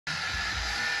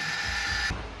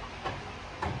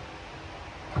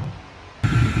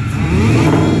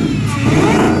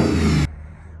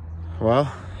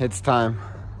it's time.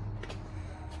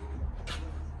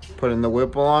 Putting the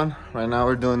Whipple on. Right now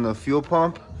we're doing the fuel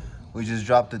pump. We just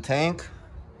dropped the tank.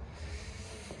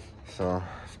 So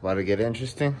it's about to get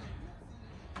interesting.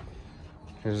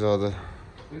 Here's all the...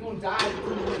 We're gonna die in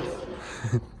 2 minutes.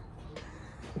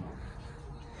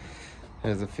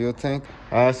 Here's the fuel tank.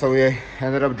 So we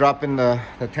ended up dropping the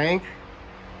tank.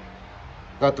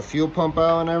 Got the fuel pump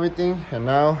out and everything. And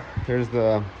now here's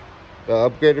the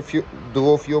upgraded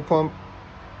dual fuel pump.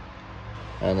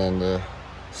 And then the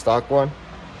stock one.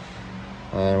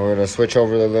 And we're gonna switch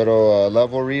over the little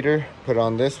level reader, put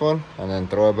on this one, and then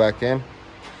throw it back in.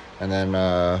 And then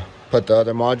put the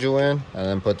other module in, and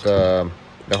then put the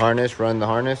harness, run the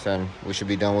harness, and we should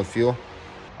be done with fuel.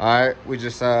 All right, we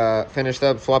just finished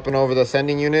up swapping over the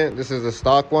sending unit. This is the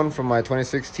stock one from my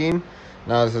 2016.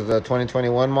 Now this is the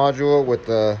 2021 module with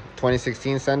the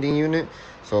 2016 sending unit.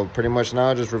 So pretty much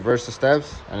now just reverse the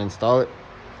steps and install it.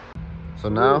 So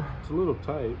now it's a little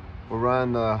tight. We're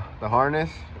running the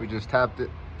harness. We just tapped it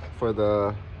for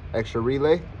the extra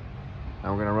relay.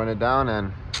 And we're gonna run it down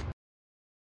and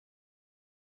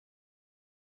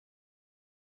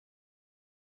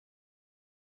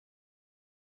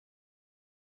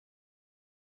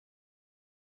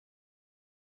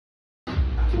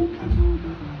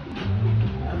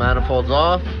manifold's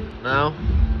off now.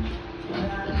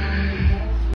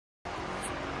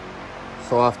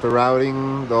 So after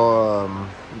routing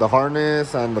the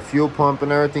harness and the fuel pump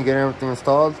and everything, getting everything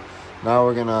installed, now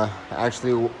we're gonna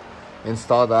actually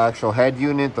install the actual head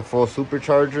unit, the full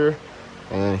supercharger.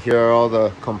 And here are all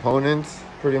the components,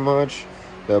 pretty much.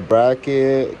 The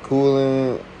bracket,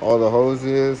 coolant, all the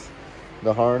hoses,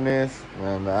 the harness,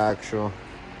 and the actual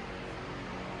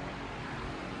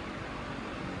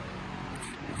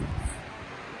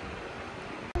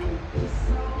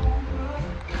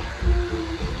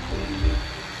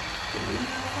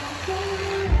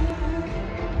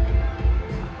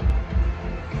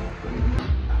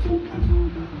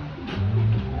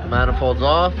manifold's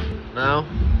off now.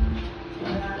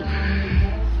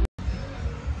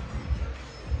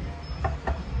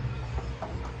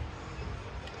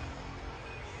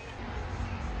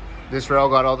 This rail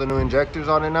got all the new injectors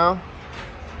on it now.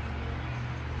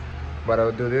 But I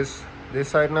would do this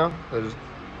side now, the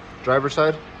driver's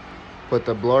side. Put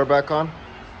the blower back on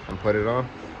and put it on.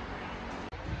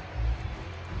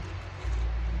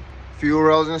 Fuel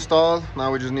rail's installed. Now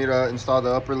we just need to install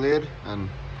the upper lid. And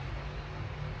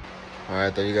all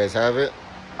right, there you guys have it.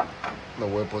 The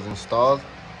Whipple's installed.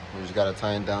 We just gotta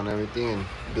tighten down everything and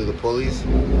do the pulleys,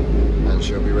 and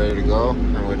she'll be ready to go.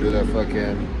 And we'll do the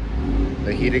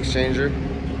heat exchanger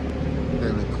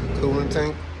and the coolant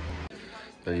tank.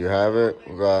 There you have it.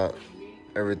 We got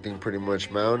everything pretty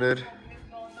much mounted.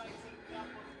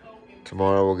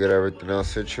 Tomorrow we'll get everything else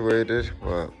situated,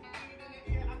 but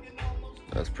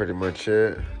that's pretty much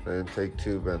it. The intake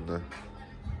tube and the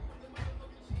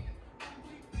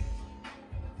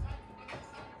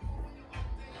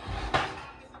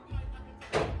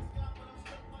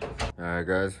Alright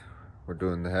guys, we're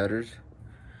doing the headers.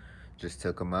 Just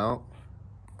took them out.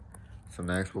 So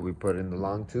next we'll be putting the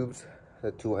long tubes,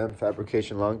 the 2M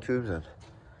fabrication long tubes, and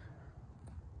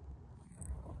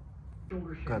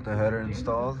got the header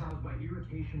installed.